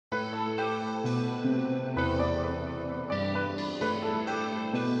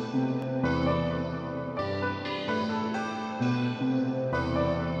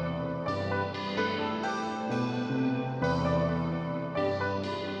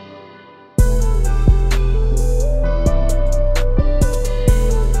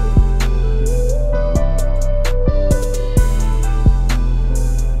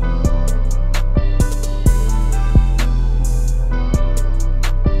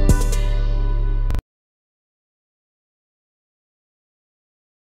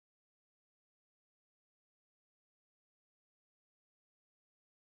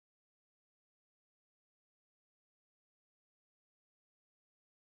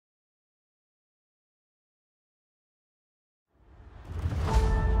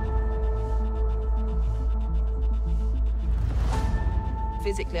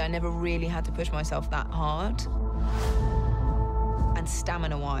physically, I never really had to push myself that hard. And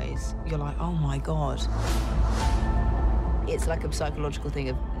stamina-wise, you're like, oh my God. It's like a psychological thing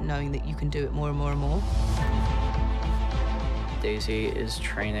of knowing that you can do it more and more and more. Daisy is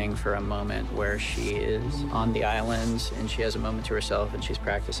training for a moment where she is on the islands and she has a moment to herself and she's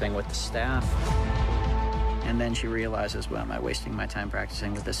practicing with the staff. And then she realizes, well, am I wasting my time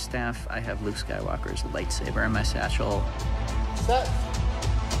practicing with this staff? I have Luke Skywalker's lightsaber in my satchel. Set.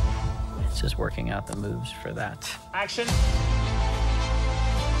 It's just working out the moves for that. Action.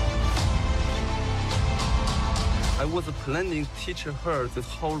 I was planning to teach her this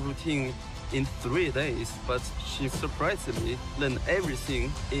whole routine in 3 days, but she surprisingly learned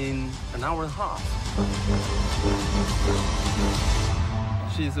everything in an hour and a half.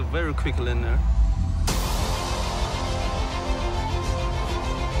 She's a very quick learner.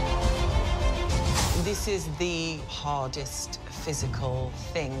 This is the hardest physical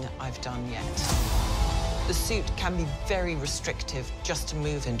thing I've done yet. The suit can be very restrictive just to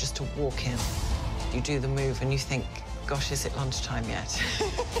move in, just to walk in. You do the move and you think, gosh, is it lunchtime yet?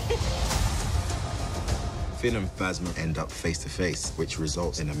 Finn and Phasma end up face to face, which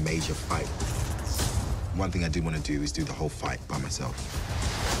results in a major fight. One thing I do want to do is do the whole fight by myself.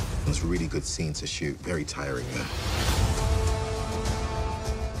 It was a really good scene to shoot, very tiring though.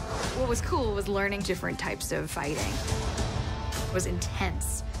 What was cool was learning different types of fighting. It was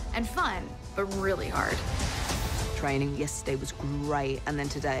intense and fun, but really hard. Training yesterday was great, and then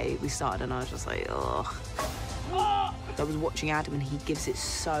today we started and I was just like, ugh. I was watching Adam and he gives it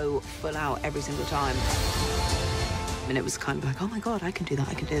so full out every single time. And it was kind of like, oh my God, I can do that,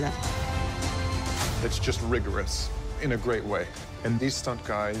 I can do that. It's just rigorous in a great way. And these stunt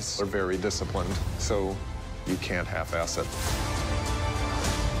guys are very disciplined, so you can't half-ass it.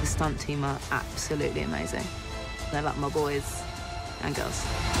 The stunt team are absolutely amazing. They're like my boys and girls.